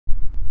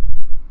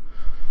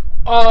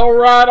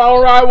Alright,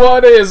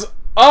 what is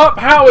up?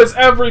 How is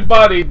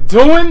everybody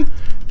doing?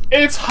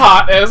 It's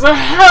hot as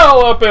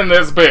hell up in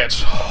this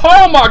bitch.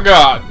 Oh my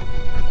god.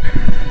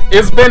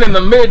 It's been in the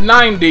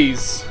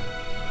mid-90s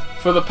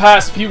for the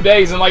past few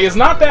days, and like, it's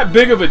not that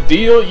big of a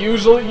deal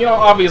usually. You know,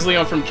 obviously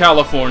I'm from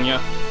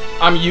California.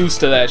 I'm used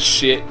to that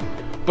shit.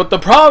 But the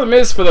problem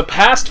is, for the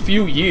past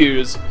few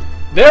years,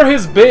 there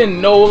has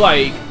been no,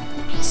 like,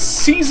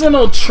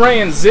 seasonal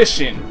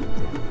transition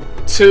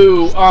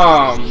to,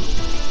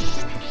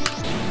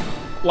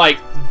 like,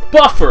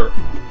 buffer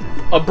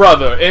a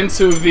brother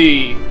into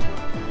the...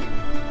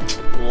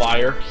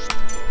 Liar.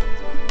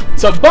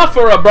 To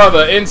buffer a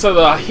brother into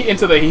the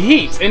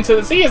heat.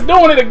 See, it's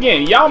doing it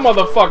again. Y'all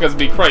motherfuckers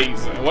be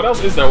crazy. What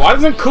else is there? Why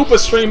doesn't Koopa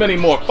stream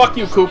anymore? Fuck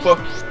you, Koopa.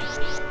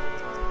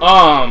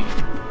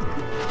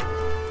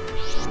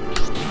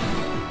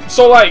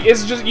 So, like,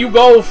 it's just, you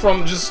go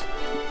from just...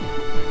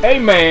 Hey,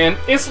 man,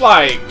 it's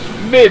like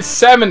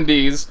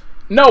mid-70s.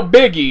 No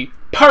biggie.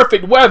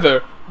 Perfect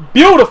weather.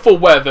 Beautiful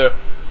weather.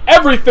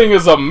 Everything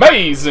is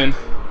amazing.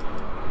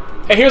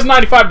 Hey, here's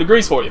 95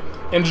 degrees for you.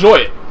 Enjoy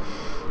it.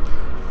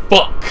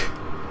 Fuck.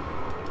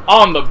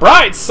 On the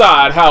bright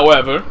side,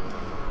 however...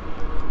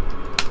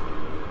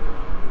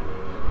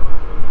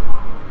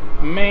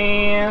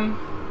 Man...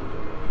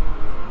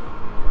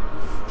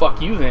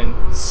 Fuck you then,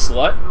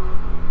 slut.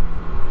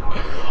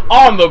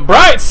 On the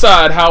bright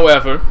side,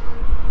 however...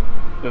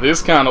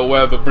 This kind of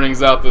weather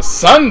brings out the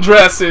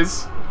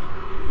sundresses.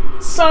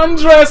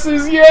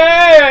 Sundresses,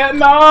 yeah!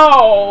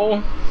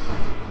 No!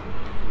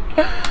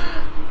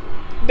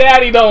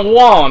 Daddy don't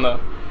wanna.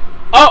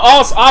 Oh,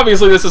 also,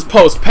 obviously this is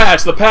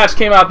post-patch. The patch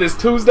came out this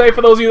Tuesday,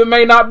 for those of you that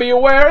may not be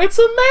aware. It's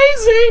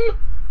amazing!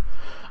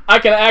 I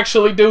can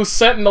actually do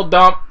Sentinel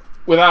Dump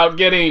without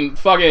getting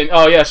fucking...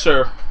 Oh, yeah,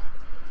 sure.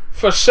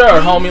 For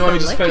sure, homie. Let me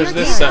just finish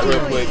this set real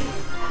quick.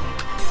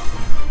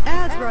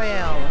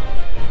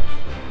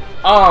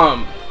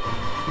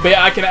 But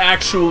yeah, I can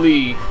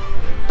actually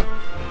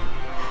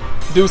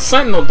do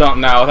Sentinel Dump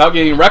now without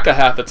getting Rekka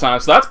half the time,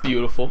 so that's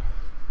beautiful.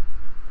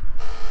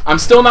 I'm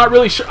still not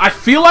really sure. I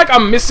feel like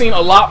I'm missing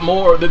a lot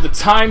more. That the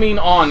timing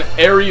on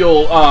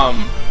aerial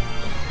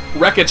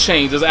Rekka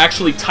chains is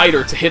actually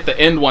tighter to hit the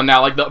end one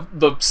now. Like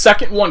the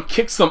second one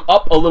kicks them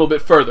up a little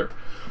bit further,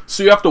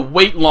 so you have to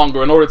wait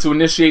longer in order to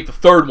initiate the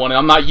third one. And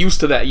I'm not used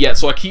to that yet,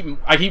 so I keep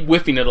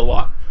whiffing it a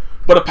lot.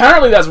 But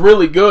apparently that's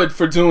really good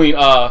for doing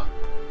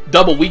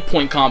double weak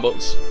point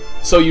combos.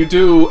 So you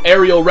do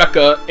aerial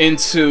Rekka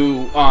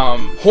into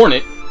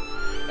Hornet.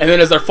 And then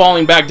as they're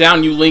falling back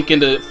down, you link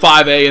into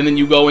 5A, and then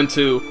you go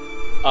into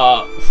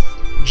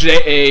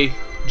JA,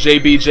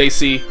 JB,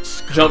 JC,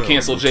 jump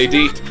cancel,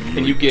 JD,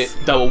 and you get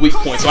double weak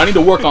points. So I need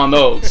to work on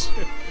those.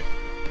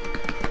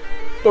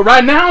 But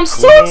right now, I'm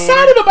so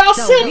excited about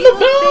Sentinel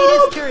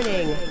Dump!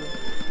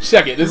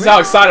 Check it, this is how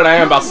excited I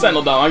am about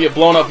Sentinel Dump. I get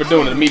blown up for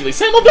doing it immediately.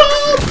 Sentinel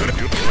Dump!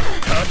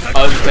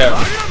 Oh, this is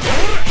terrible.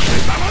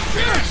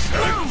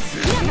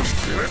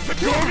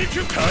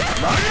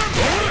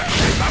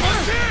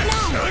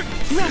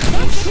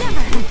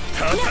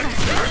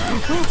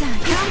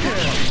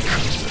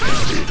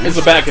 It's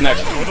a bad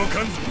connection.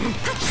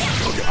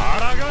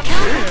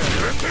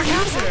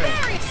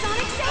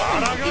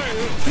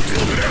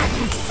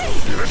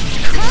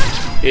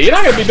 Yeah, you're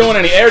not gonna be doing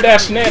any air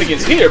dash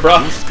shenanigans here,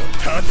 bro.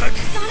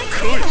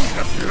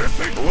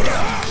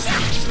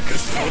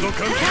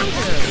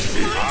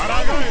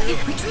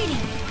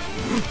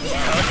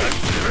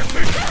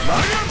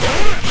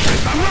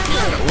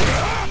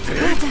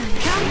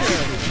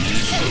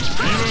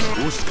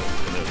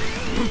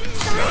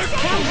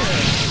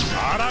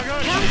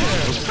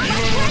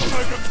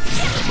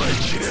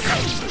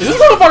 Is this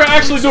motherfucker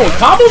actually doing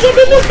combos up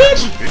in this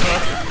bitch?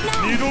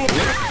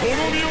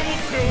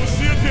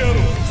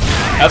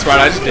 That's right,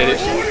 I just did it.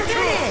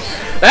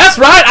 That's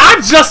right, I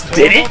just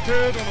did it!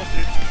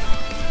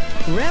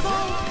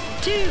 Rebel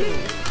 2,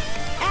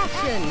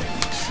 action!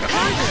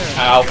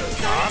 Ow.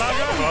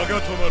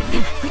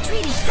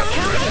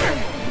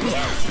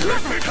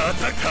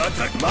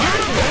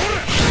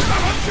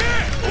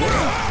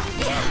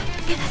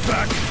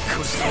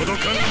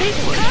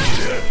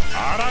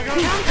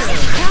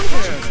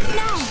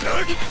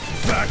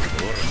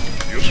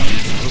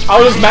 I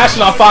was just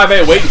mashing on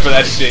 5A waiting for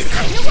that shit.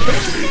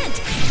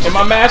 And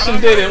my mashing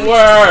didn't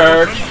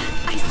work.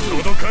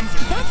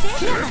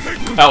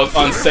 That was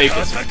unsafe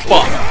as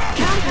fuck.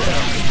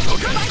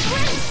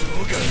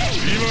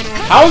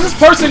 How is this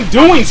person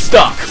doing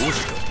stuff?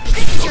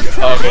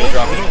 Okay,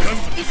 drop it.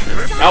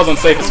 That was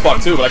unsafe as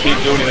fuck too, but I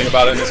can't do anything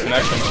about it in this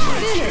connection.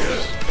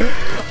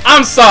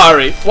 I'm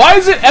sorry. Why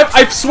is it...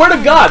 I swear to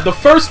God, the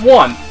first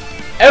one,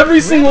 every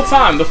single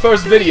time, the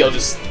first video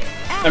just...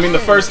 I mean, the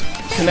first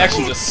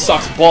connection just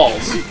sucks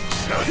balls.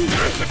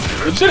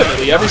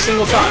 Legitimately, every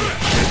single time.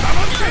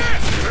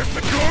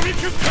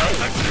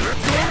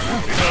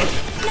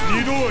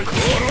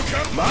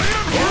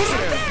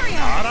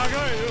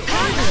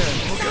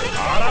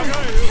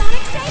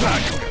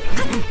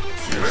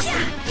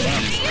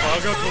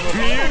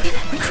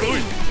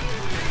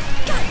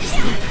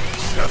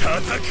 I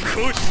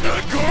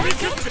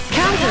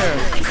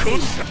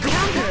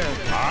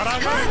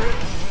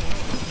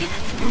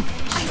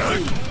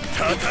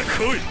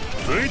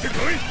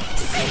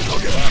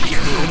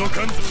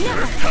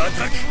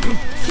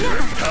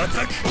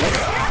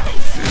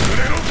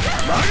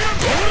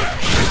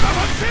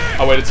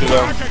waited too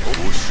long.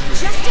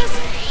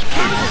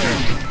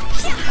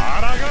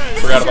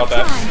 Forgot about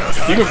that.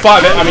 You can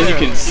 5A, I mean you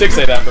can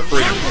 6A that for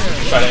free.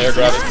 Try to air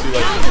grab it too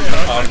late.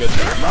 Oh, I'm good.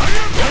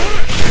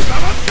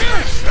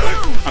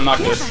 I'm not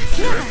good.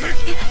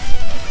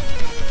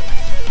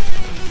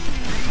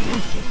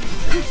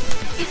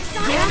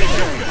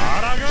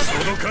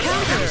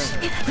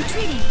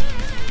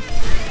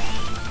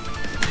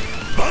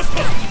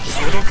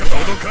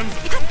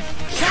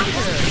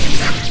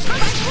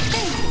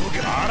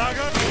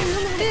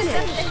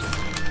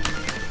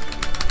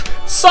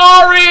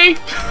 Sorry!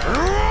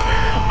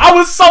 I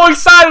was so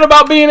excited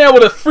about being able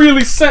to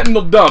freely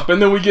sentinel dump,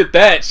 and then we get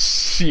that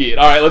shit.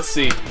 Alright, let's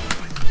see.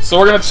 So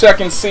we're gonna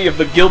check and see if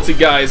the guilty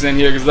guy is in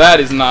here, because that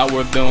is not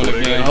worth doing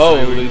again.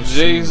 Holy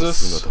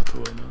Jesus.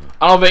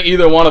 I don't think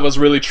either one of us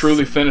really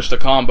truly finished a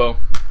combo.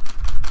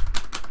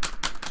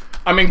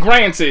 I mean,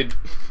 granted,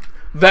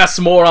 that's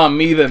more on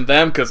me than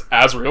them, because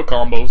Azrael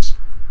combos.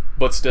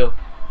 But still.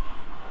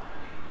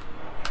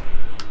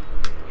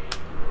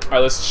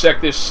 Alright, let's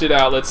check this shit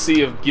out. Let's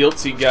see if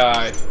guilty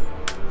guy.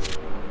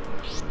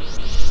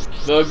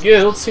 The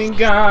guilty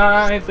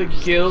guy, the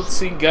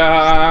guilty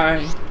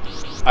guy.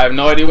 I have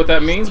no idea what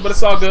that means, but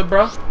it's all good,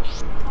 bro.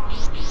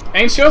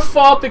 Ain't your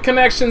fault the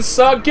connection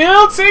suck.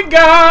 Guilty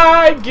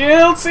guy,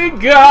 guilty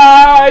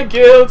guy,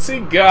 guilty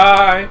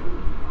guy.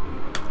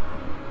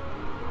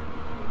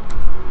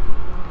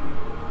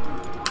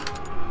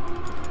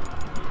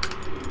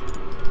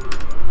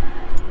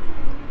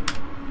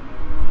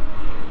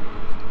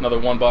 Another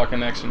 1-bar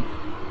connection.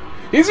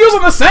 He's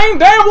using the same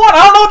damn one.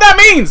 I don't know what that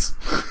means.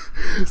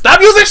 Stop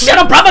using shit.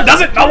 A brother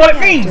doesn't know what it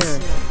means.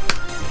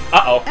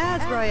 Uh-oh.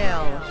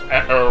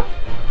 Uh-oh.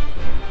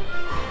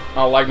 I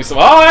don't like me so.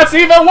 Oh, that's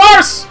even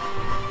worse.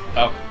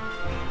 Oh.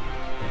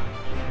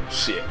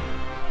 Shit.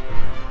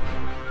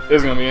 This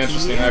is gonna be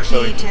interesting,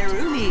 actually. This is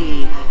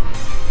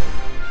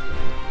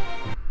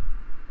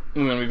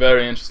gonna be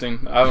very interesting.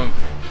 Well,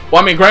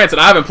 I mean, granted,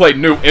 I haven't played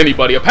New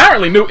anybody.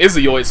 Apparently, New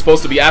Izuyoi is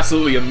supposed to be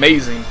absolutely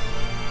amazing.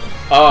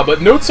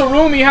 But New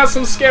Terumi has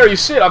some scary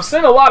shit. I've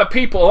seen a lot of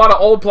people, a lot of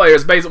old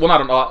players, basically, well,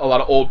 not a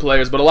lot of old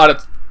players, but a lot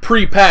of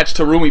pre-patch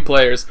Terumi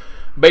players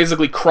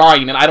basically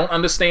crying, and I don't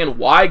understand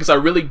why, because I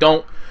really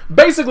don't.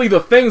 Basically,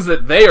 the things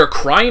that they are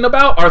crying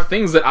about are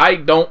things that I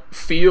don't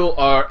feel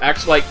are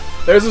actually, like,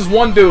 there's this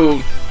one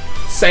dude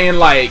saying,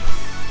 like,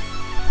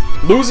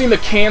 losing the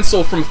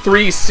cancel from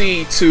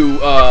 3C to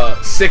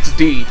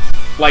 6D,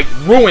 like,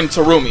 ruined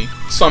Terumi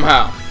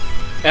somehow.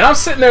 And I'm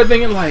sitting there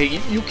thinking, like,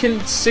 you can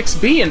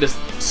 6B into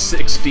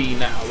 6D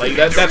now. Like,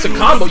 that's a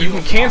combo. You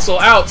can cancel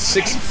out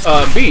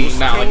 6B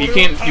now. Like, you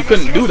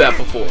couldn't do that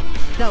before.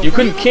 You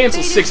couldn't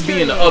cancel 6B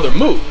into other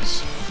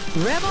moves.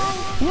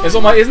 And so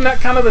I'm like, isn't that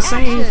kind of the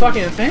same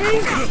fucking thing?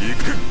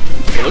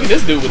 Hey, look at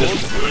this dude with this.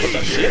 What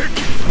the shit?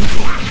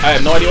 I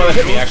have no idea why that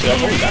hit me, actually. I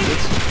was going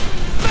backwards.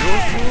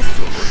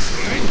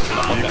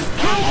 Nah, fuck that.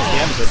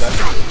 Yeah, I said that.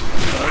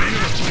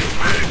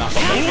 Nah,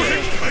 fuck that.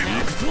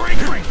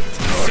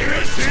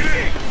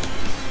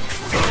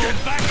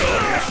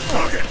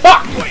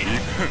 Fuck!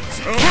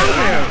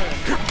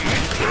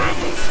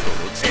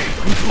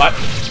 What?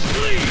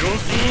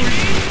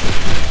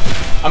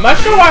 I'm not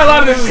sure why a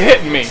lot of this is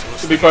hitting me,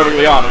 to be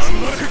perfectly honest.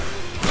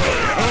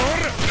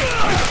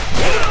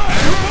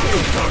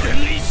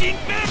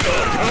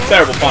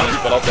 Terrible punish,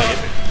 but I'll take it.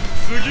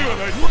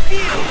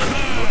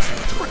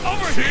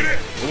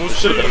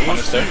 Should have been a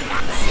punish there.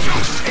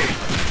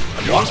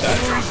 Block that.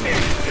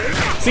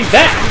 See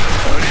that?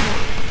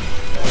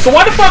 So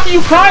why the fuck are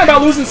you crying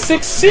about losing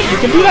 6C? You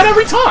can do that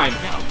every time.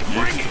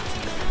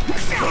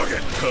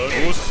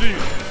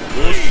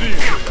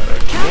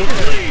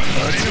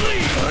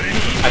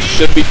 I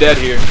should be dead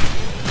here.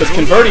 Because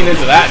converting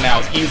into that now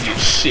is easy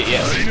as shit,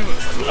 yes.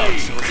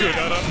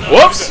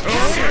 Whoops!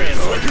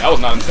 That was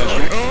not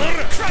intentional.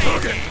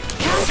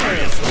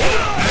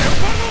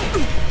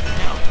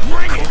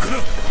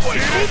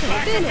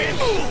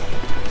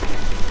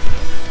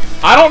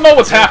 I don't know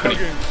what's happening.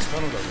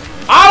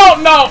 I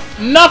don't know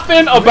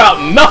nothing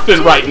about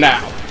nothing right now.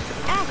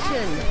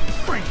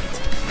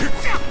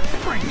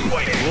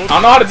 I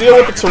don't know how to deal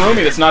with the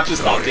Terumi that's not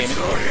just... Oh, damn it.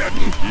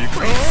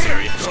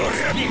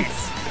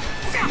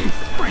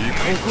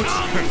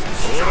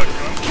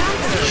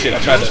 Shit, I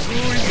tried to...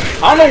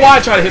 I don't know why I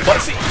tried to hit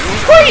button. See,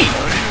 free!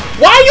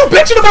 Why are you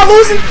bitching about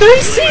losing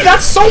 3C?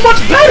 That's so much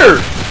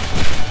better!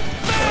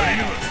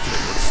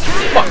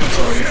 Fucking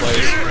Terumi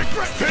players.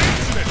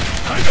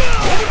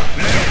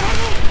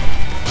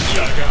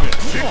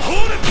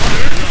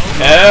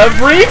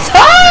 Every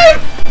time!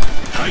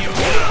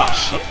 Oh,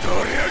 shit.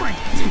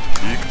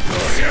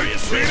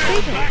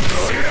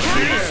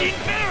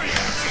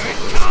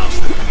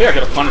 I think I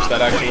could have punished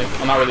that, actually.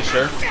 I'm not really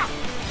sure.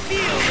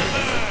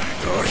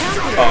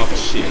 Oh,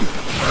 shit.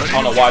 I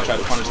don't know why I tried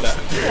to punish that.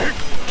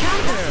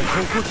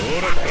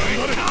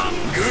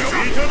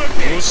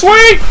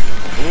 Sweet!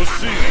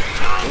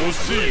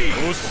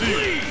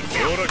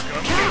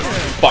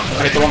 Fuck,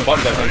 I hit the wrong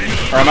button, I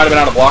think. Or I might have been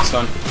out of block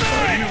stun.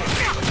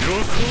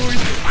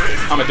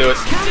 I'm gonna do it.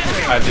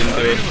 I didn't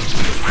do it.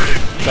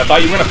 I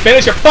thought you were gonna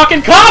finish your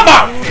fucking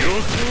combo!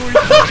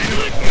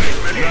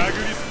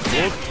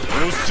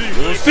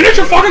 Finish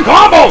your fucking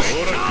combos!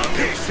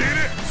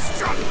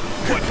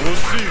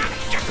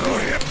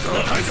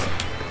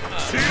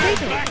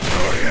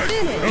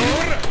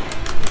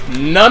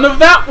 None of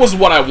that was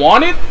what I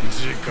wanted,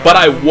 but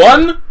I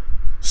won,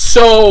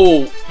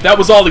 so that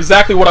was all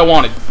exactly what I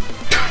wanted.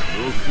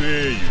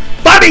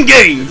 Fighting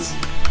games!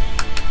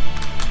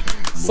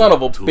 Son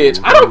of a bitch.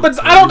 I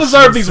don't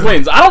deserve these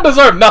wins. I don't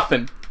deserve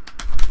nothing.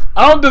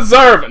 I don't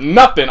deserve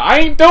nothing. I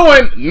ain't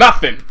doing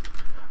nothing.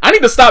 I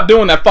need to stop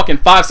doing that fucking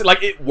 5-6.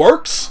 Like, it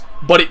works,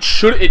 but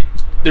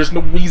there's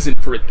no reason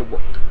for it to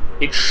work.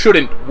 It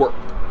shouldn't work.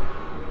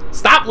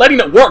 Stop letting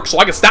it work so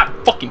I can stop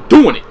fucking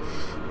doing it.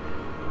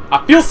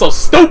 I feel so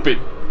stupid.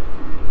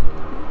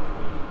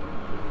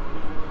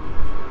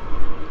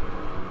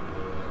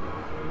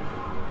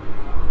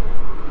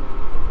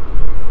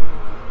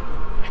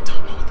 I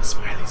don't know what the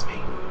smileys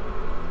mean.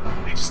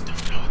 I just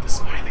don't know what the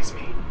smileys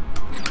mean.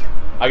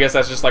 I guess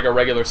that's just like a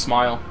regular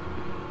smile.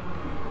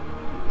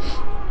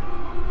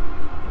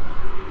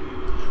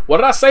 What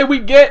did I say we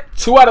get?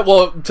 2 out of...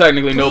 Well,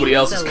 technically nobody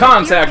else has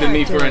contacted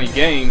me for any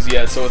games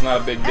yet, so it's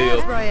not a big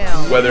deal.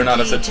 Whether or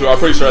not I said 2. I'm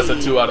pretty sure I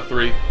said 2 out of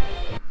 3.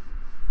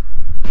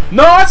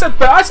 No, I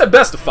said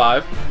best of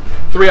 5.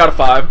 3 out of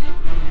 5.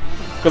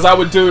 Because I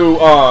would do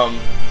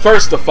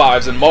first of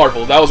 5s in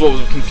Marvel. That was what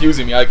was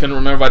confusing me. I couldn't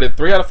remember if I did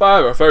 3 out of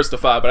 5 or first of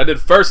 5. But I did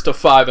first of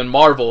 5 in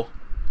Marvel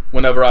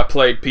whenever I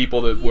played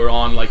people that were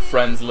on like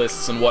friends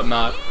lists and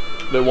whatnot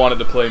that wanted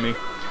to play me.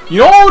 You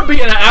know what would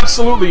be an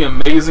absolutely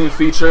amazing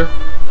feature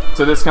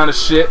to this kind of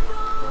shit?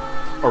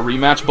 A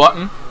rematch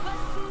button.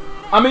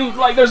 I mean,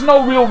 like, there's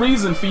no real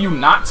reason for you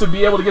not to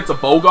be able to get to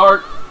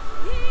Bogart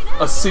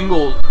a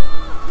single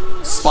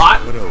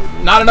spot.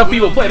 Not enough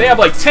people play. They have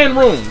like 10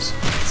 rooms.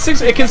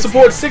 It can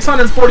support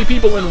 640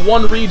 people in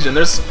one region.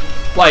 There's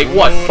like,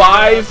 what,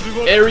 5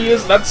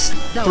 areas? That's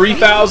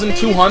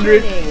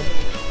 3,200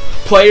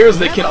 players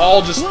that can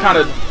all just kind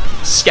of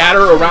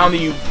scatter around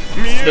the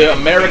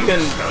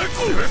American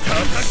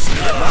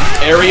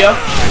area.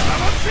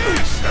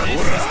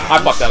 I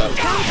fucked that up.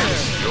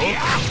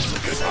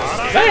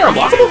 Is that air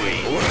unblockable?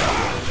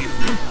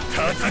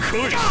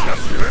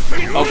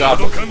 Oh god.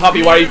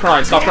 Puppy, why are you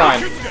crying? Stop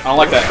crying. I don't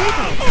like that.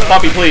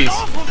 Puppy, please.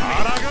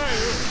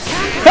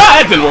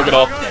 That didn't work at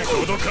all.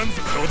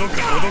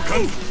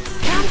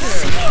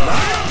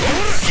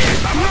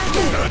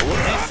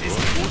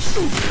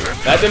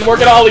 That didn't work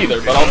at all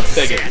either, but I'll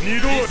take it.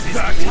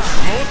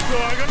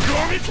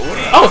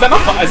 Oh, is that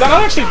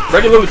not actually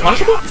regularly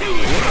punishable?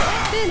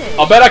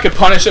 I'll bet I could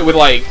punish it with,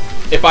 like,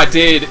 if I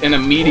did an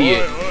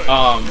immediate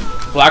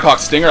Blackhawk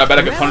Stinger, I bet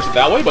I could punish it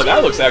that way, but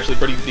that looks actually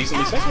pretty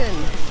decently safe.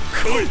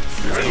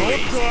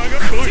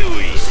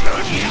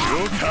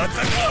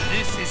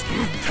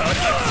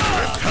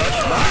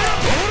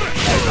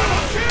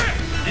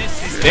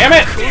 Damn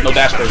it! No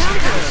dash burst.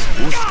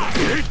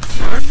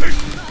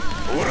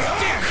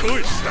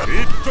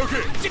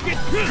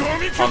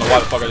 I don't know why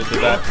the fuck I just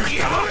did that.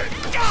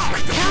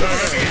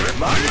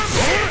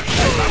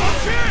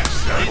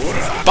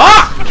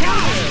 Fuck!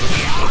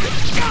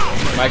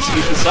 My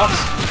execution sucks.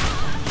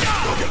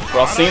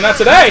 We're all seeing that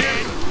today.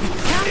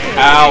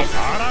 Ow.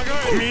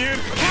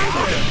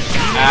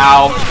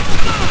 Ow.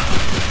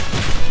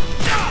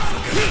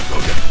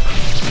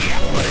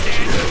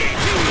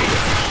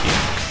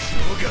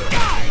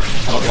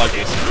 I don't like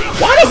this.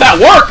 Why does that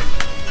work?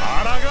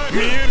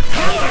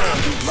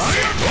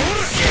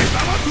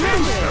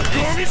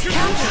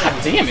 God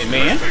damn it,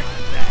 man.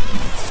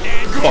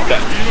 Fuck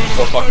that.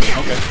 Oh, fuck me.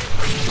 Okay.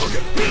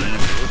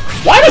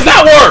 Why does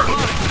that work?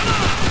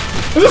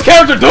 What is this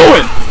character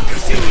doing?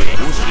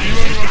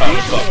 Oh,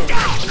 fuck.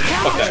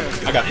 Fuck that.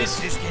 I got this.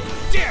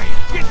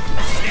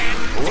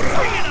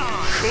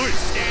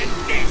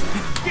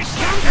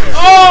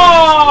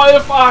 Oh,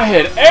 if I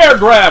had air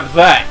grabbed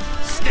that,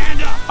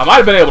 I might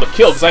have been able to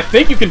kill, because I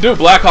think you can do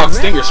Blackhawk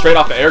Stinger straight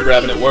off the air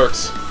grab and it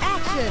works.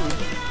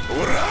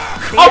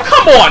 Oh,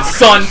 come on,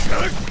 son!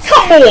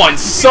 Come on,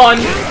 son!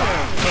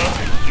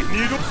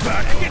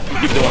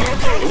 Keep doing it.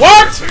 It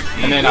worked!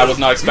 And then I was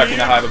not expecting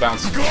that high of a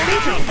bounce.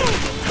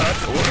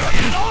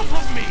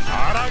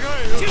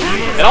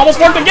 It almost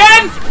worked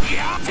again!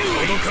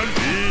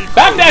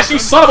 Backdash, you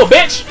son of a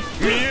bitch!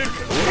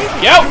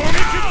 Yo!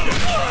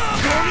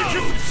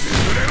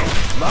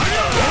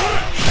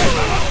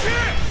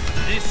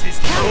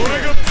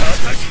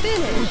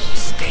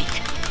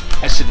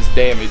 That shit is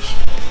damage.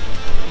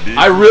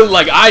 I really,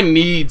 like, I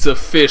need to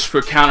fish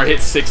for counter hit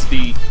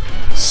 6D.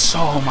 So,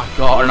 oh my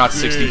god, or not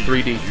 60,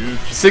 3D.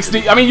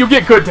 6D, I mean, you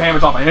get good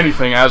damage off of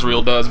anything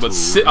Asriel does, but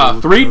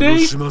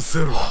 3D?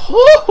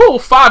 Ooh,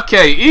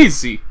 5K,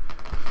 easy.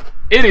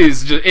 It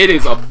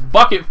is a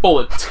bucket full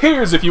of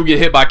tears if you get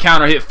hit by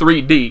counter hit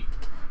 3D.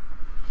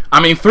 I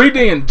mean,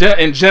 3D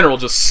in general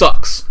just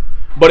sucks.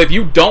 But if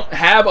you don't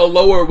have a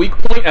lower weak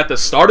point at the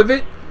start of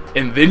it,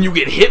 and then you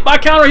get hit by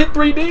counter hit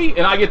 3D,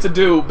 and I get to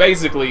do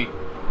basically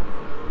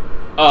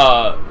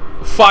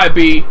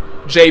 5B,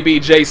 JB,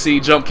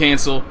 JC, jump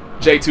cancel,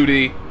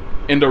 J2D,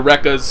 into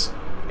Rekkas,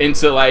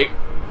 into like,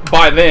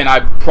 by then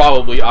I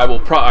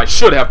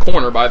should have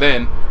corner by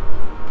then.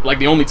 Like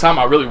the only time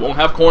I really won't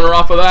have corner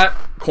off of that,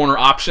 corner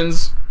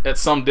options at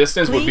some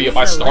distance would be if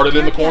I started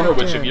in the corner,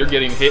 which if you're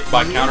getting hit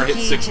by counter hit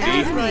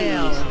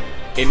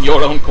 6D in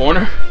your own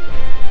corner,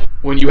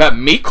 when you have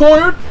me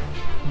cornered,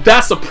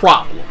 that's a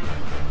problem.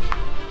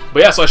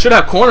 But yeah, so I should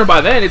have corner by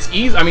then. It's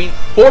easy. I mean,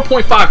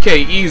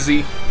 4.5k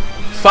easy,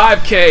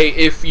 5k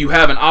if you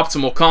have an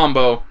optimal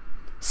combo,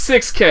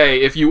 6k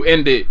if you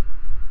end it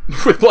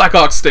with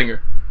Blackhawk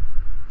Stinger.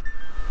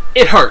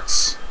 It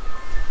hurts.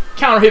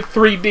 Counter hit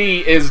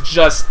 3D is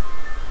just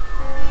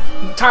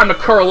time to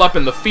curl up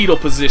in the fetal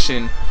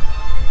position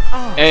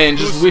and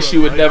just wish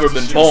you had never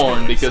been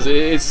born, because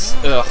it's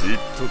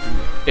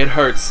it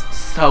hurts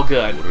so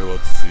good.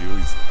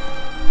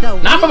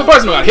 Not for the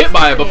person who got hit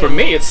by it, but for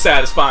me it's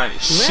satisfying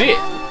as shit.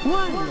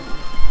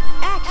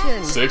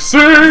 6C!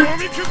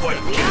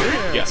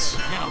 Yes.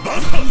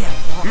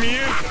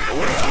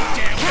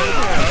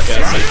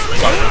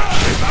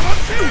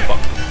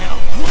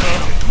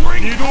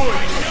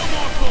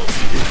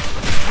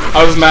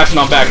 I was mashing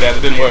on Baghdad,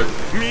 it didn't work.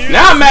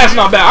 Now I'm mashing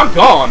on back, I'm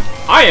gone.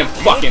 I am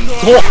fucking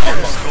gone.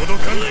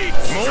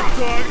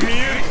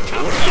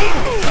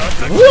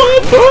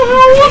 What the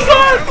hell was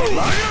that?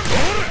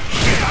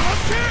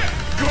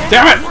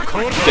 Damn it!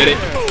 Did it.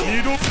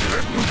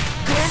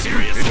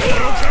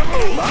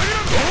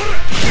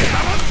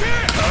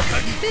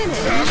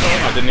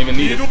 I didn't even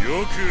need it.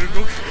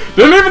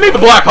 Didn't even need the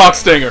Blackhawk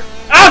Stinger.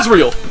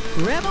 Azrael!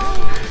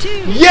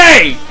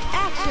 Yay!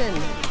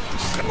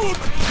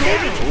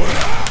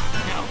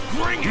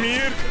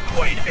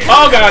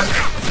 Oh god!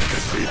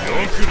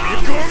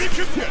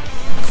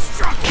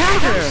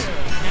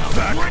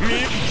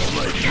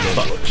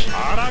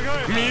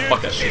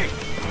 Fuck that shit.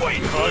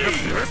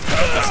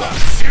 That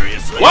sucks.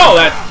 Whoa,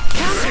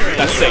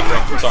 that's safe, bro.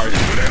 I'm sorry.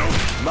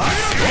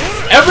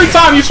 Every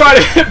time you try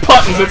to hit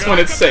buttons, it's when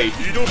it's safe.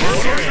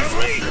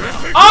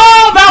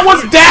 Oh, that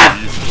was death!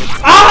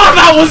 Ah,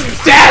 that was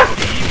death!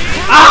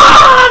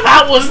 Ah,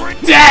 that was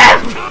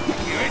death!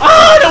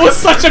 Ah, that was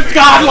such a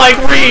godlike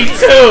read,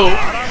 too!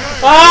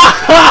 Ah,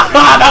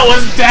 that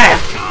was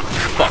death!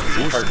 Fuck,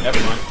 it hurt. Never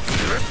mind.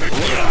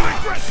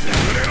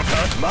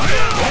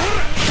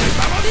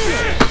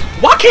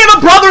 Why can't a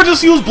brother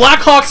just use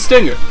Blackhawk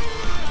Stinger?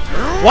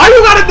 Why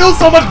you gotta do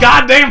so much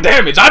goddamn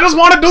damage? I just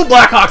want to do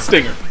Blackhawk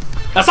Stinger.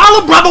 That's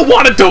all a brother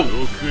want to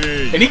do.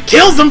 And he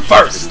kills him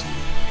first.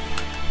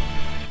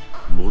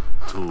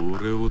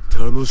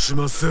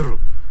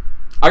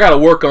 I gotta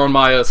work on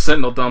my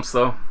Sentinel dumps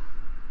though.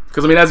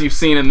 Because I mean, as you've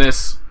seen in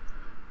this,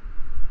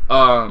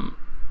 I'm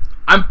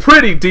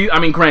pretty deep. I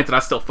mean, granted, I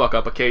still fuck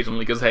up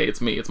occasionally because hey, it's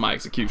me, it's my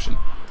execution.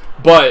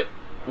 But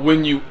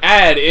when you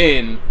add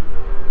in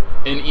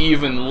an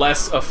even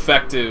less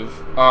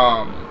effective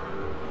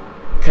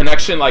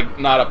connection, like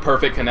not a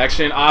perfect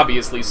connection,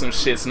 obviously some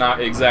shit's not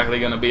exactly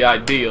gonna be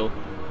ideal.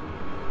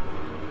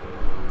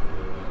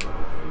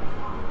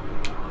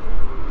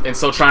 And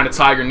so trying to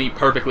tiger knee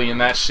perfectly in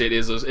that shit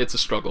it's a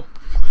struggle.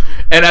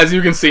 And as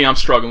you can see, I'm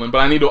struggling, but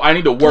I need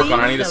to work on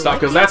it. I need to stop,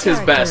 because that's his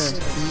best.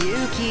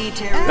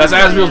 That's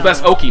Azrael's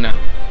best Oki now.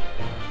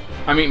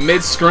 I mean,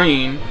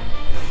 mid-screen.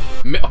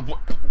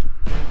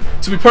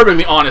 To be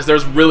perfectly honest,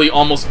 there's really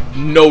almost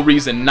no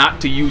reason not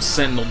to use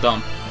Sentinel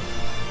Dump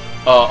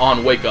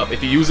on Wake Up.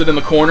 If you use it in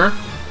the corner,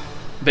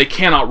 they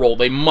cannot roll.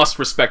 They must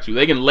respect you.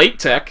 They can late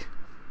tech,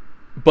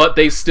 but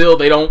they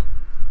don't.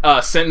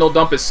 Sentinel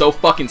Dump is so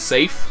fucking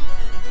safe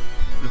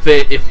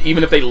that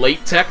even if they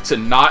late tech to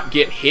not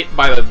get hit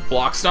by the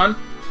block stun,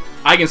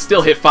 I can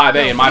still hit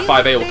 5A and my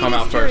 5A will come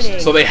out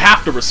first. So they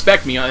have to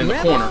respect me in the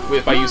corner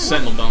if I use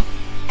Sentinel Dump.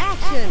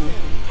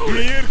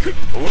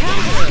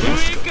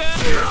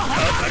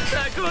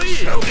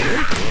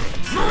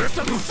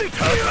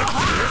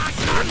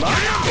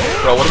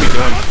 Bro, what are we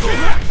doing?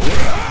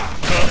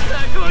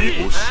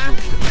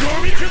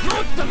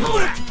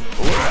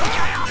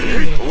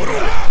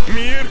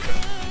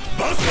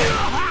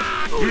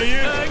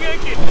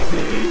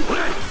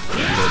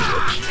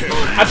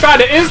 I tried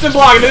to instant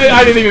block and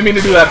I didn't even mean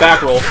to do that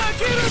back roll.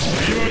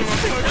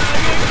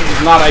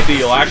 It's not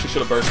ideal. I actually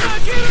should have bursted.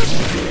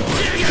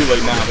 It's too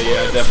late now, but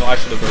yeah, definitely I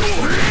should have bursted.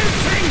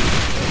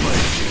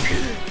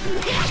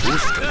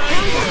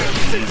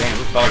 Damn,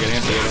 this felt like an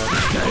answer to that.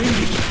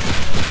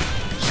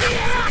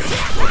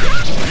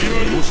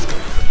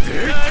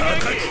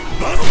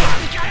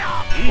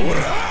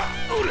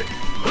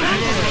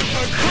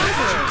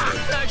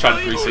 Try to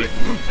 3C.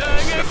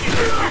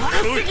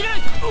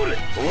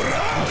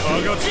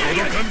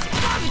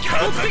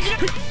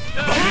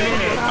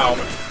 Ow.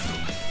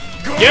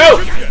 Yo!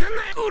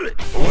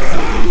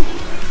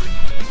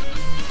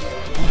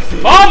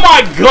 Oh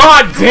my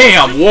god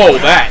damn! Whoa,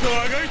 that!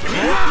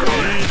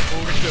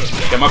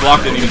 Yeah, my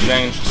block didn't even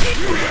change.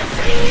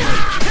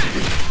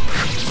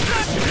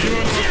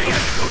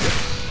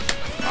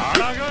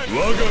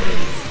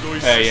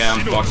 Hey, yeah,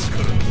 I'm fucked.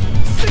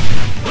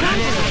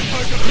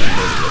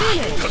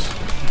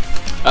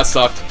 That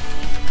sucked.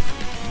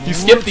 You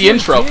skipped the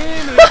intro.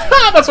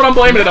 That's what I'm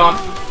blaming it on.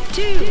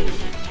 2.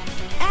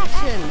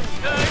 Action.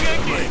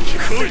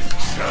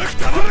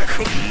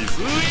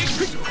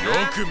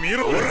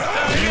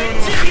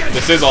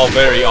 This is all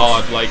very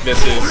odd. Like, this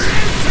is...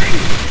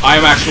 I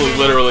am actually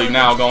literally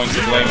now going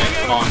to blame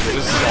it on...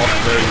 This is all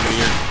very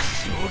weird.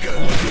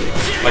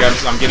 Like,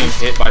 I'm getting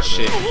hit by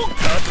shit.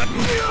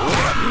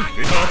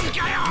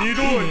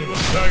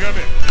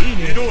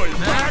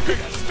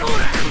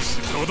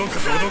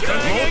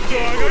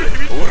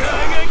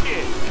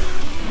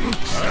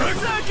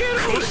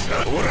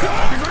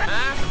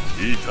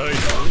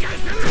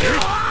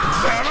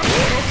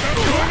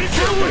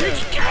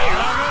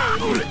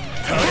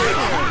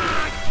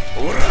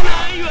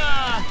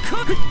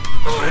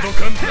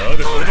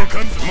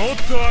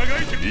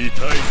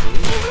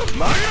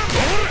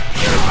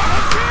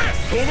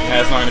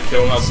 That's not gonna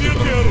kill him. That's stupid.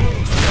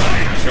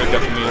 Straight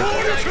up the meter.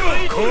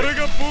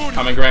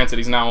 I mean, granted,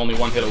 he's now only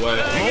one hit away.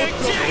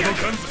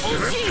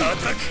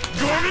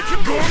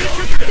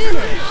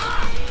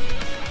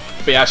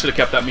 But yeah, I should have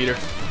kept that meter.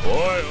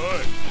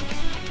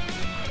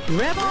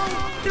 Rebel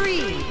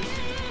 3.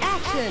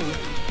 Action.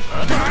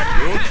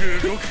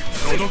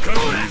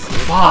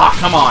 Ah,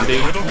 come on,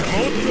 dude.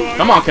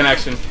 Come on,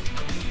 connection.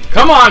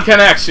 Come on,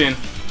 connection.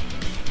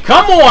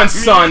 Come on,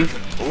 son.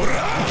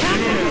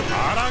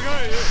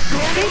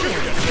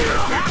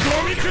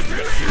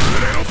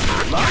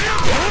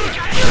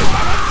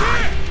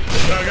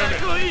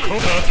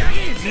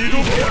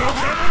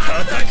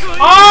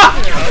 Ah!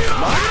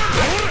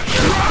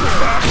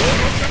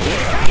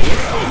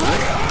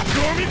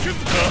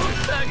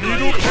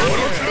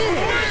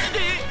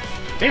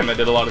 Damn, that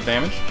did a lot of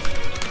damage.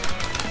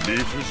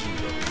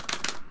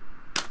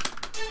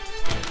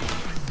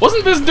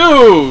 Wasn't this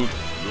dude?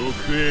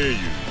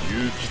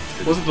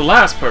 Wasn't the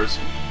last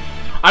person?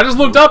 I just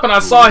looked up and I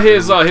saw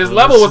his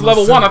level was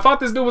level 1. I thought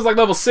this dude was like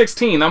level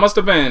 16. That must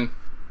have been...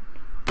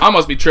 I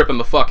must be tripping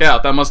the fuck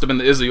out. That must have been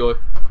the Izuyoi.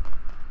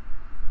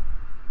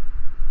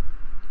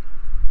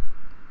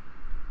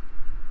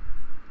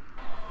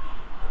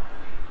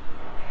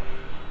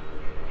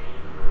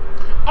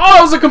 Oh,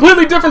 it was a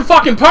completely different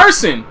fucking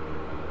person.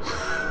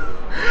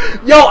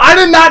 Yo, I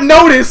did not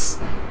notice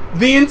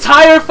the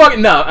entire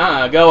fucking...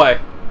 No, go away.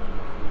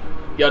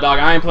 Yo, dog,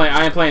 I ain't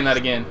playing that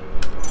again.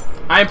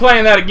 I ain't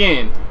playing that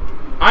again.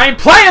 I ain't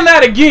playing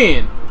that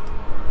again.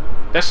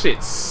 That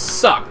shit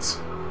sucked.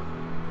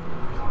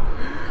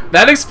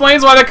 That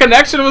explains why the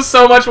connection was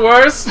so much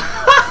worse.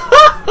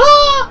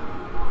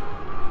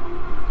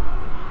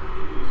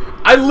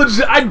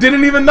 I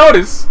didn't even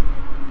notice.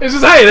 It's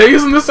just, hey, they're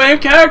using the same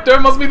character.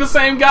 It must be the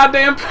same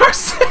goddamn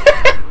person.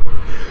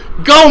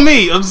 Go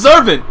me,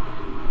 observant.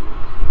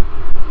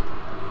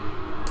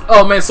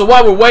 Oh man, so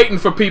while we're waiting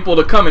for people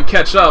to come and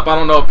catch up, I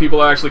don't know if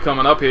people are actually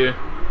coming up here.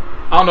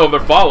 I don't know if they're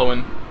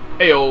following.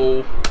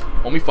 Ayo,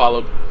 only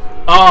followed.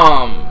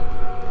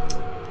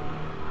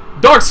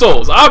 Dark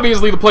Souls.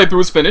 Obviously, the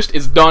playthrough is finished.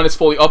 It's done. It's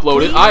fully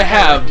uploaded. I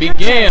have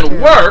began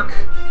work.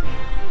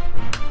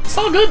 It's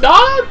all good,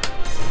 dog.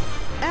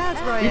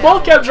 We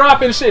both kept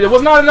dropping shit. It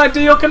was not an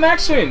ideal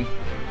connection.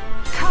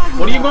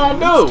 What are you gonna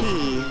do?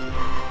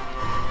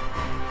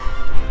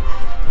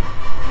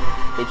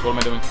 Oops, what am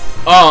I doing?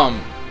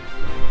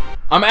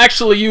 I'm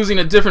actually using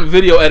a different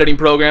video editing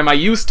program. I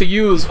used to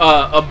use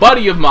a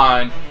buddy of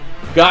mine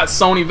got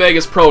Sony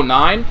Vegas Pro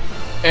 9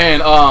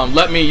 and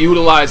let me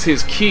utilize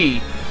his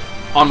key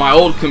on my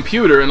old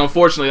computer, and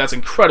unfortunately that's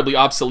incredibly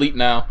obsolete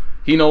now.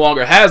 He no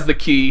longer has the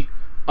key,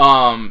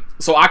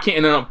 so I can't.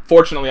 And then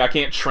unfortunately I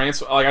can't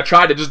transfer. Like, I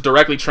tried to just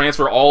directly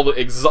transfer all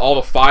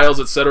the files,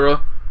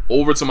 etc.,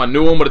 over to my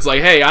new one, but it's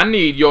like, hey, I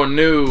need your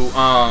new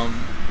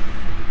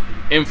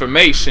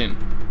information,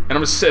 and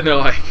I'm just sitting there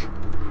like,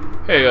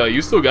 hey,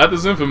 you still got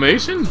this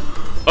information?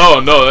 Oh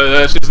no,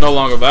 that shit's no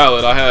longer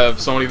valid. I have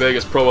Sony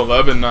Vegas Pro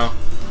 11 now.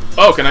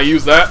 Oh, can I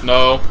use that?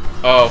 No.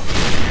 Oh.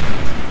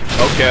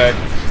 Okay.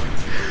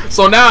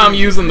 So now I'm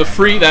using the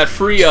free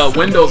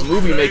Windows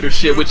Movie Maker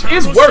shit, which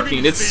is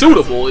working. It's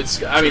suitable.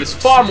 I mean, it's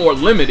far more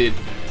limited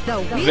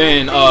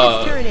than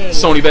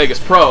Sony Vegas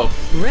Pro.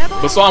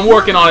 But so I'm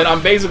working on it.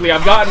 I've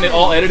gotten it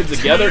all edited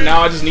together.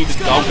 Now I just need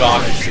to. Oh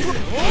god.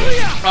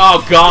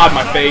 Oh god,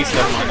 my face.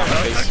 Never mind, not my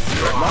face.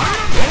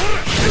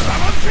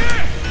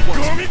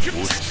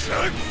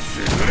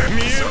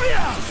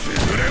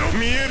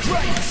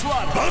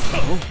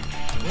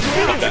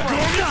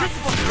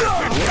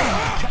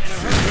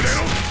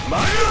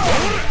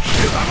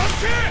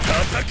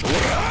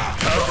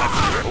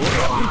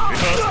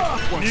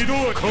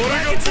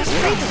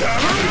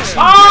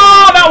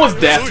 Oh, that was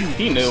death.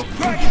 He knew.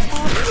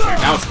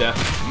 Now it's death.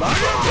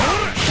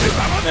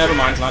 Never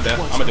mind, it's not death.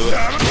 I'm gonna do it.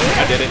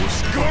 I did it.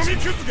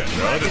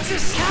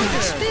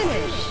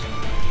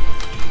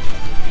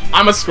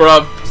 I'm a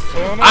scrub.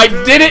 I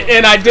did it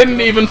and I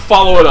didn't even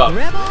follow it up.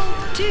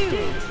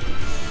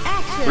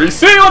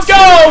 Receive, let's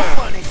go!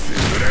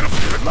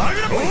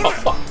 Oh,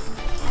 fuck.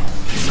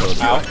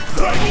 Ow.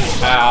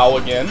 Ow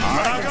again.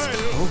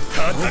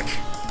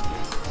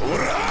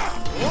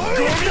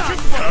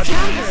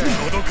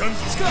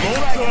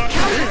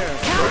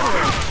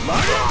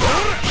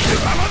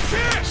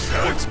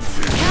 Alright,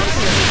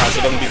 so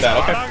it doesn't beat that.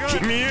 Okay.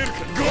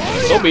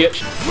 So be it.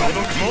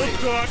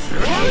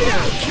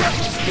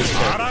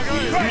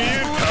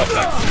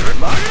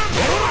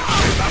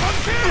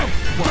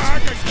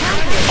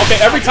 Okay,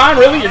 every time,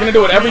 really? You're gonna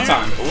do it every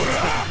time.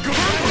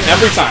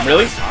 Every time,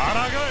 really?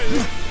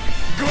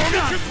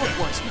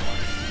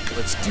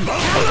 Let's do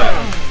Okay.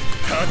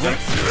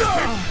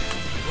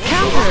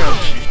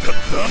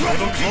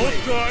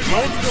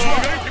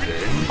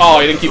 Oh,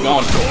 he didn't keep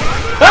going.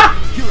 Ah!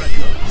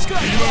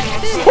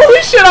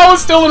 Holy shit, I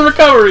was still in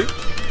recovery.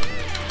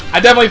 I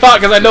definitely thought,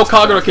 because I know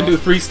Kagura can do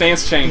 3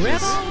 stance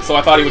changes, so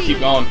I thought he would keep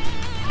going.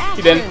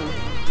 He didn't.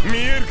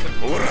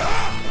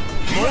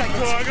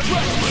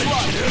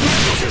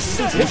 This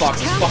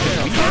hitbox is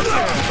fucking weak.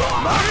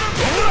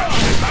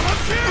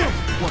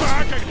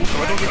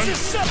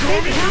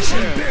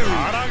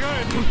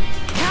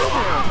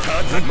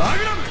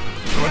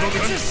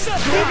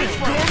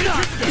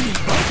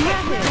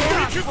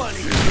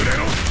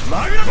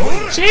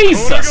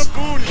 Jesus!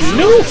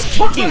 New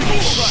fucking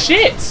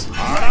shit!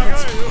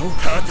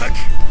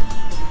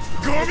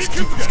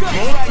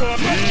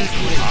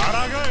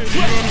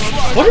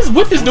 What is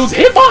with this dude's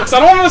hitbox? I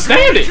don't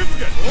understand it!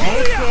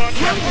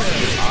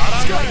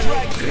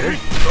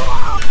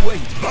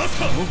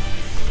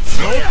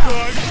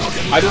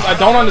 I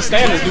don't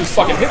understand this dude's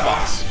fucking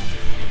hitbox.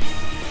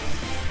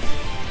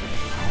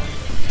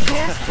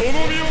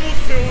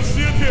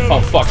 Oh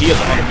fuck, he has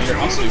 100 meter.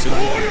 I'm stupid.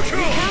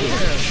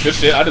 Good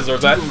shit, I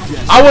deserve that.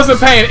 I wasn't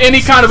paying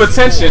any kind of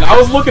attention. I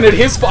was looking at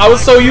his. I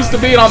was so used to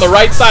being on the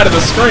right side of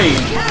the screen.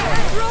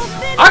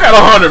 I got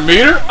 100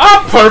 meter.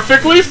 I'm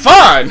perfectly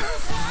fine.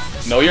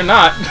 No, you're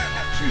not.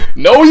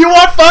 No, you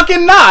are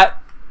fucking not.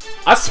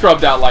 I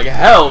scrubbed out like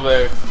hell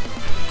there.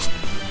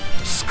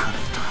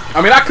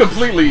 I mean,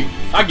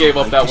 I gave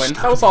up that win.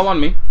 That was all on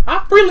me.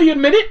 I freely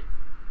admit it.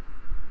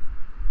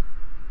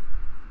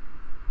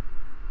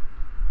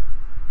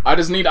 I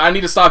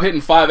need to stop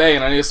hitting 5A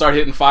and I need to start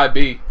hitting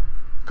 5B.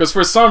 Because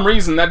for some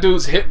reason, that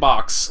dude's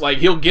hitbox, like,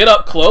 he'll get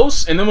up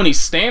close, and then when he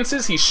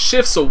stances, he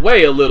shifts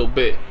away a little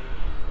bit.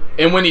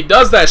 And when he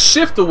does that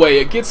shift away,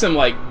 it gets him,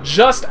 like,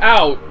 just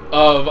out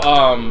of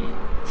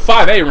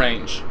 5A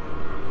range.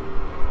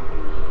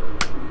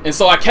 And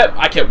so I kept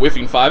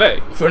whiffing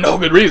 5A. For no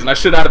good reason. I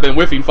should not have been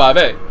whiffing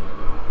 5A.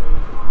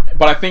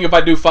 But I think if I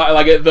do 5...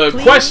 Like, the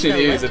question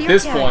is, at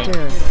this point...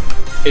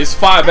 Is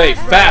 5A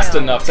fast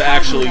enough to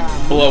actually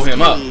blow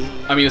him up?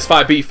 I mean, is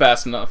 5B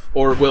fast enough?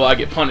 Or will I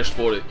get punished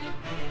for it?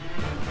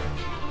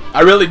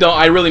 I really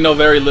know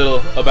very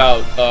little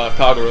about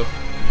Kagura.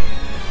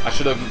 I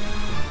should have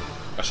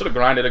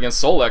grinded against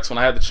Solex when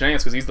I had the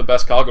chance, because he's the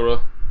best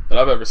Kagura that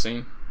I've ever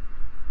seen.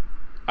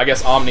 I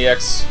guess Omni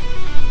X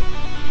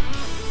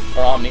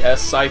or Omni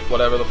S Scythe,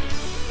 whatever the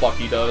fuck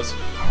he does.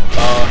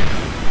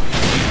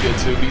 He's good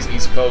too. He's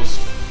East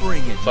Coast. So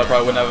I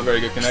probably wouldn't have a very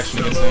good connection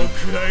against him.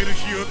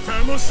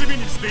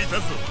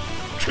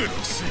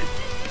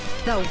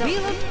 The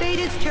wheel of fate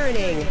is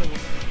turning.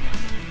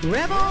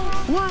 Rebel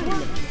 1.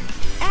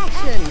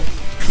 Action.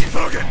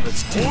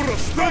 Let's do it.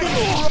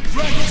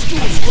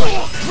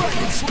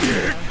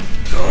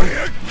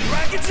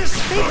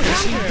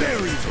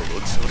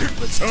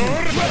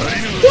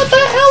 What the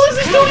hell is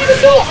this dude even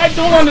doing? I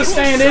don't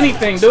understand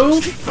anything,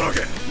 dude.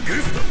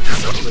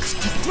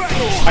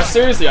 I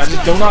seriously, I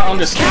just do not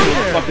understand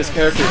what the fuck this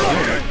character is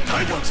doing.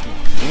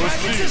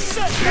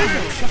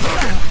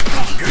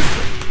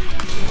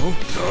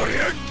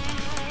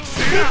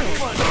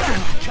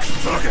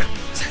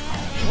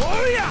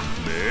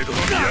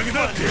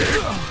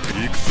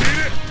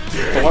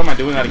 But why am I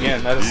doing that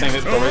again? That's the same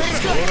hit duration.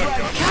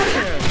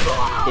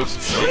 Oops,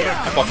 shit,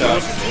 I fucked that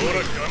up.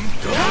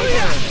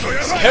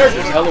 This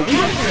character's hella weak.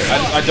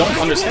 I don't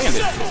understand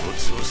it.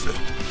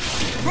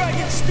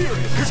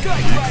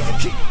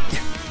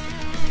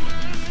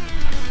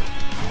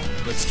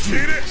 Let's do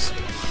this.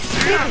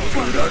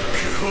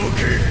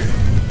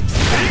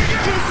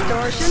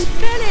 Distortion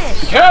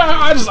finish.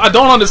 I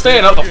don't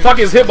understand what the fuck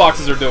his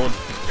hitboxes are doing.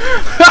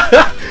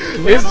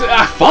 It's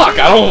fuck.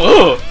 I don't.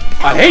 Ugh.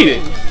 I hate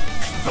it.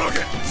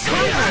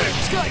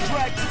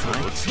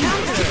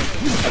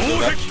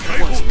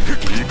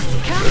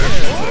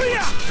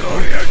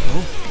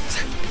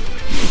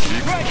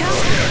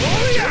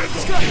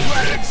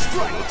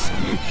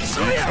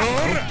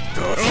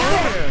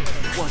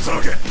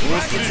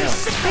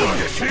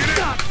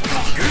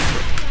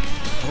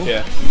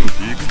 Yeah.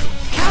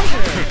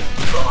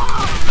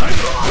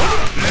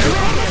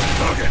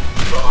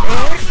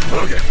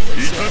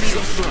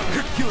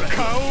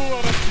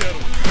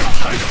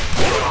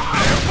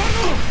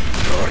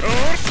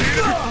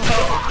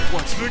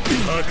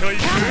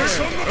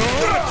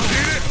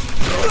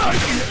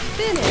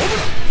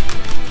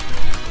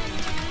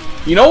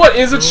 You know what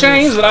is a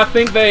change that I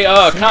think they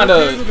kind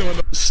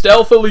of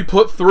stealthily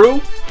put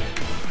through?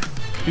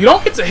 You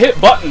don't get to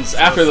hit buttons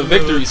after the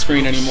victory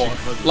screen anymore.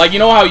 Like, you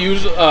know how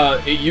usually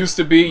it used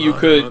to be you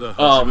could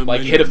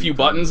like hit a few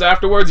buttons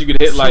afterwards. You could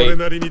hit like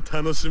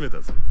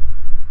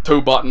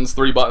 2 buttons,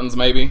 3 buttons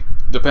maybe,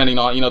 depending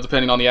on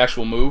the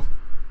actual move.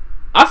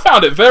 I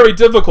found it very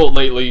difficult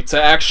lately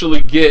to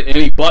actually get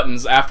any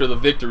buttons after the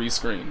victory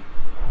screen.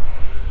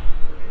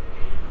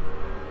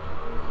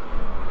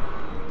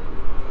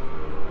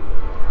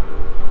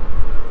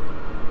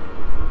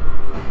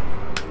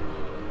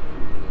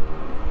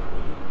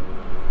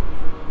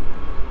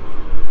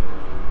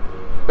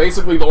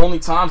 Basically, the only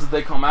times that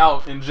they come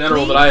out in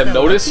general that I have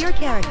noticed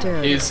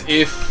is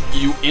if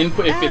you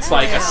input,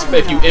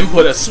 if you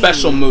input a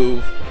special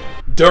move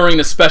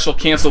during a special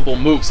cancelable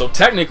move. So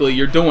technically,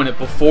 you're doing it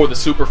before the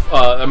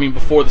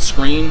before the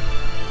screen.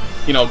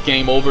 You know,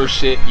 game over,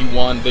 shit, you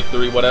won,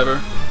 victory,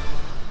 whatever.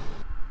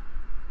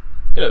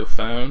 Hello,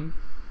 phone.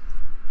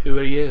 Who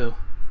are you?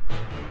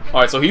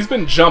 All right, so he's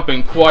been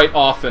jumping quite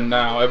often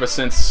now ever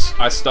since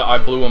I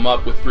blew him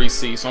up with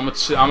 3C. So I'm gonna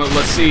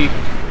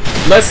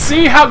let's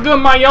see how good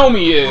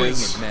Mayomi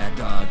is.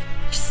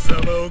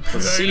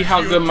 Let's see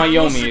how good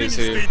Mayomi is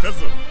here.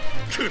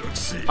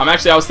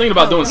 I was thinking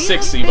about doing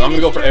 6C, but I'm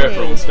gonna go for air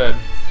throw instead.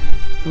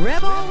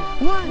 Rebel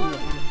 1,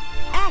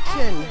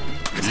 action.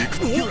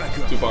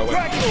 Too far away.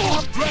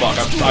 Fuck,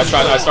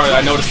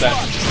 I noticed that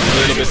just a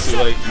little bit too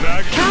late.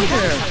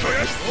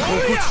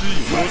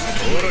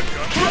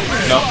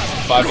 No,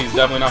 5D is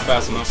definitely not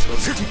fast enough.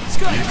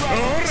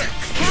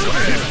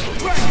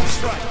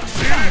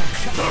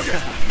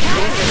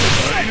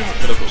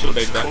 Should've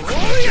baited that.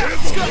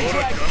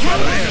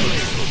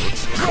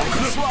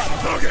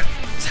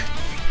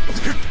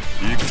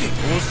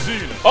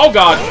 Oh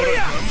god!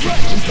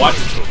 What?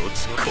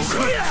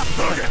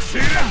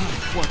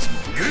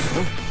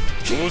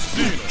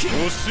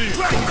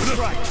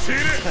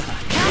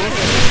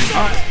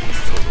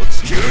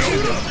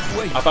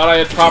 I thought I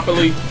had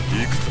properly...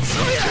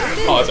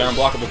 Oh, it's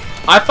unblockable.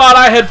 I thought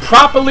I had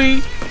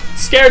properly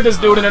scared this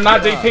dude into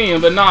not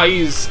DPing, but nah,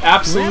 he's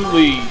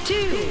absolutely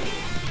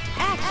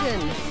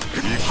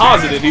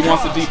positive he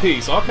wants to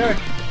DP, so okay.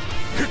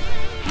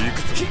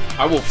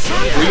 I will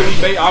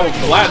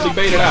gladly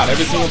bait it out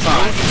every single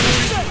time.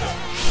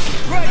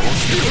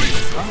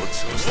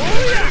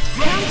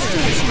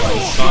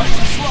 Son.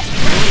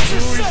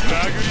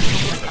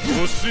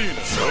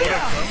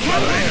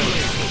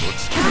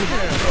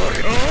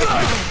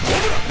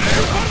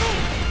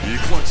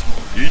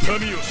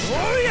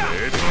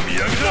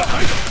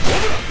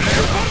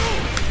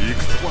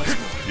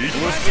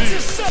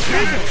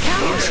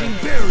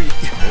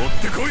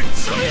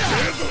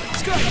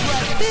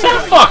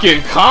 That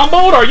fucking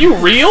comboed? Are you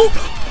real?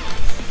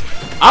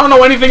 I don't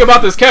know anything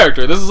about this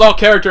character. This is all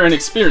character and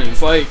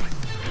experience. Like,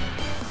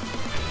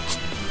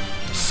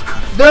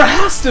 there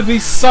has to be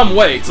some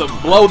way to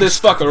blow this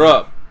fucker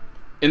up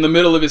in the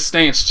middle of his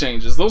stance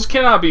changes. Those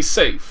cannot be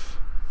safe.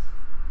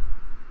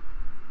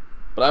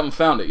 But I haven't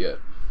found it yet.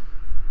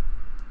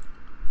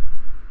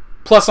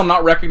 Plus, I'm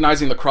not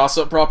recognizing the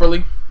cross-up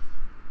properly.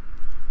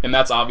 And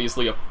that's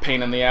obviously a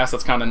pain in the ass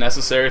that's kind of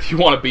necessary if you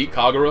want to beat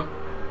Kagura.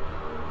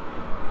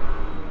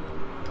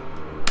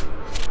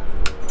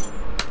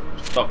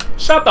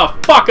 Shut the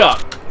fuck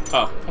up!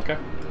 Oh, okay.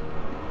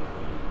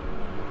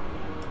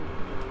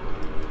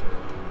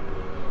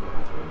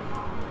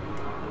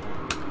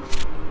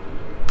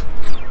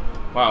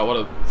 Wow, what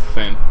a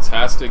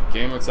fantastic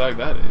gamer tag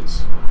that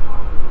is.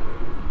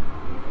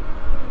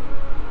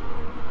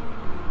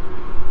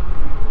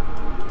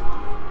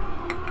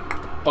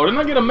 Oh,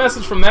 didn't I get a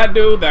message from that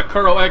dude, that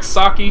Kuro X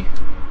Saki?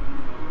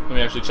 Let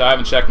me actually check. I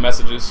haven't checked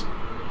messages.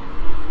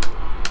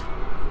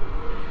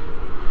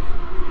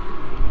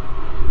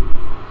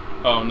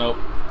 Oh, nope.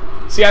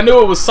 See, I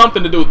knew it was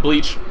something to do with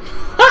Bleach.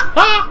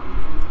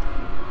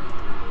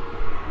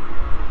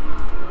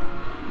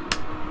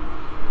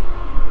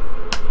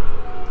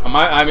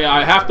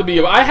 I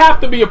have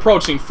to be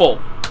approaching full.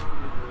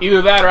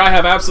 Either that or I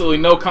have absolutely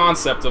no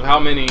concept of how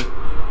many...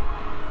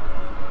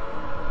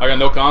 I got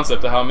no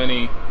concept of how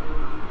many...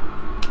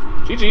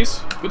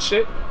 GG's. Good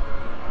shit.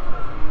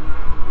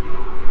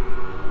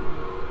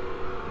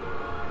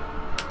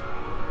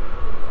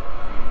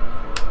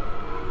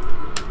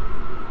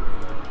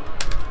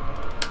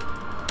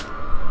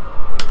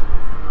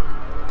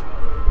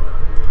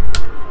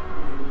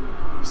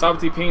 Stop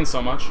DPing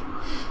so much.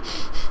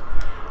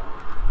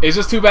 It's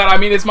just too bad. I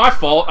mean, it's my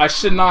fault. I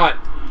should not...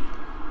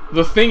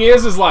 The thing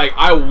is like,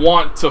 I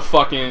want to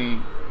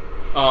fucking...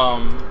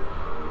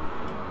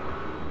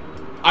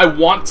 I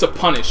want to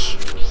punish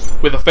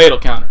with a fatal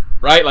counter,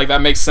 right? Like,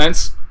 that makes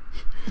sense.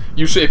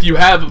 You should, if you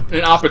have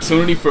an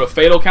opportunity for a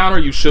fatal counter,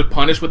 you should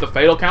punish with a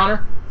fatal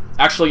counter.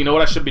 Actually, you know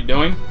what I should be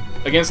doing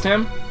against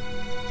him?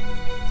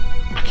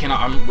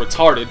 I'm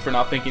retarded for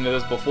not thinking of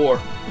this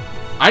before.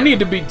 I need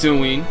to be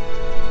doing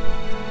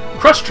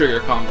crush trigger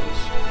combos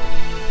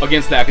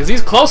against that, because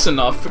he's close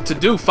enough to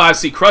do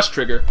 5C crush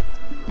trigger,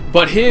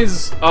 but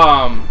his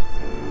what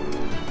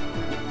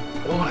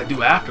would I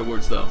do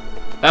afterwards though?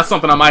 That's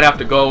something I might have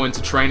to go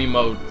into training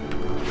mode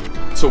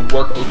to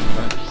work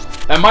Ultimate.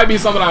 That might be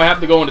something I have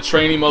to go into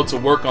training mode to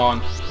work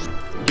on,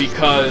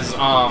 because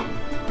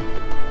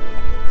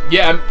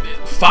yeah,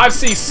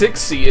 5C,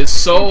 6C is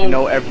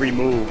so every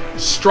move.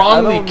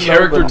 strongly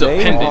character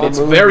dependent. It's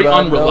very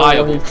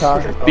unreliable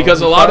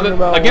because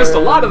against a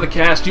lot of the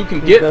cast you can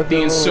get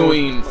the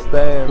ensuing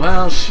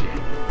shit.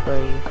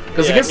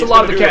 Because against a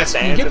lot of the cast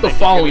you can get the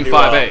following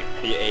 5A.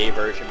 The A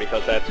version,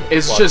 because that's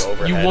it's just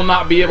you will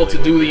not be able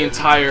to do the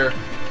entire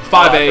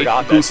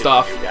 5A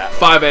Gustav,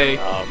 5A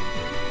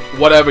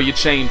whatever your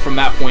chain from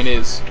that point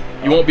is.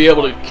 You won't be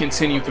able to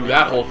continue through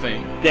that whole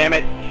thing. Damn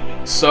it.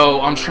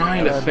 So I'm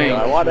trying to think.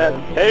 I want that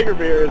Tiger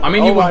Beard. I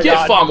mean, you would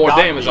get far more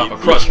damage off a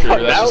Crush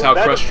Trigger. That's just how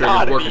Crush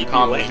Triggers work in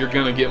combos. You're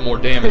gonna get more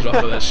damage off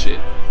of that shit.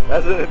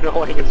 That's an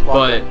annoying as fuck.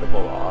 But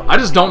I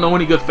just don't know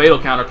any good Fatal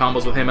counter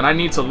combos with him, and I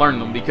need to learn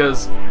them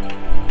because,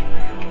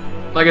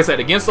 like I said,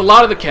 against a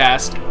lot of the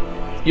cast,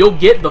 you'll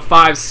get the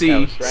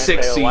 5C,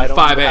 6C,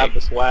 5A.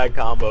 The swag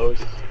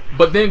combos.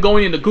 But then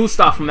going into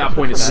Gustav from that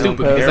point is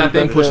stupid because that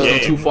then pushes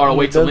them too far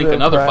away to link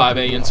another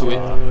 5A into it,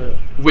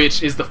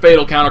 which is the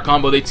Fatal counter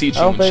combo they teach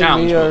you in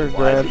Challenge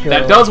Mode.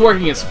 That does work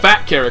against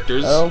fat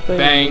characters,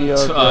 Bang,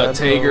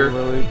 Tager,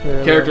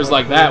 characters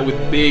like that with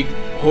big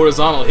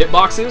horizontal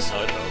hitboxes.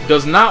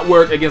 Does not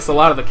work against a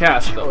lot of the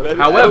cast though.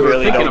 However,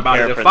 thinking about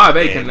it, if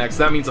 5A connects,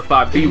 that means a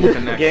 5B will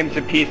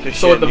connect.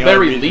 So at the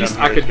very least,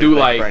 I could do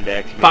like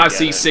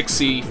 5C,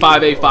 6C,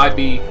 5A,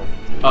 5B,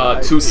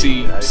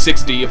 2C,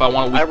 6D if I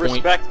want a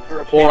weak point,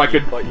 or I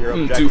could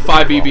do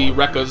 5BB,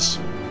 Rekkas,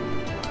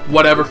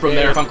 whatever from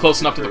there if I'm close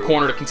enough to the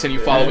corner to continue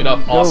following up.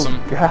 Awesome.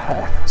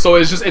 So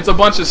it's a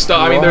bunch of stuff.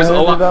 I mean, there's a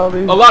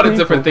lot of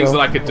different things that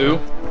I could do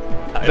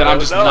that I'm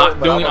just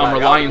not doing. I'm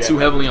relying too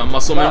heavily on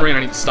muscle memory, and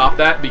I need to stop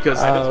that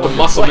because the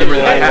muscle memory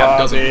that I have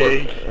doesn't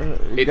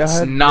work. It's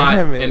not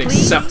an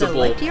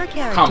acceptable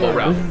combo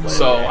route,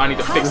 so I need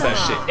to fix that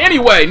shit.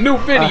 Anyway, new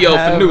video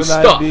for new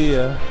stuff.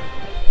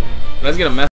 Let's get a message.